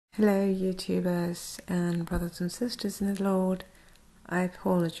Hello YouTubers and brothers and sisters in the Lord. I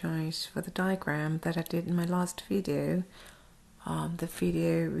apologize for the diagram that I did in my last video, the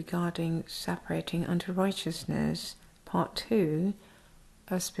video regarding separating unto righteousness, part 2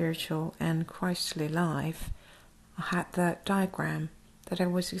 of spiritual and Christly life. I had that diagram that I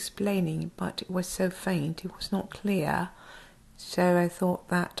was explaining, but it was so faint, it was not clear, so I thought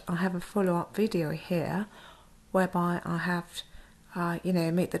that I have a follow-up video here whereby I have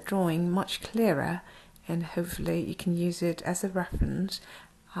make the drawing much clearer, and hopefully you can use it as a reference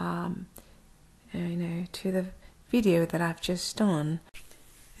to the video that I've just done.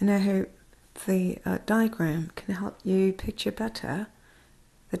 And I hope the diagram can help you picture better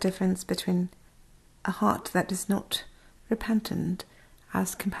the difference between a heart that is not repentant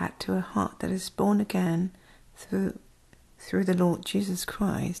as compared to a heart that is born again through the Lord Jesus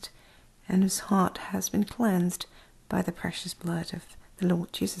Christ, and whose heart has been cleansed by the precious blood of the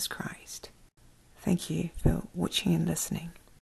Lord Jesus Christ. Thank you for watching and listening.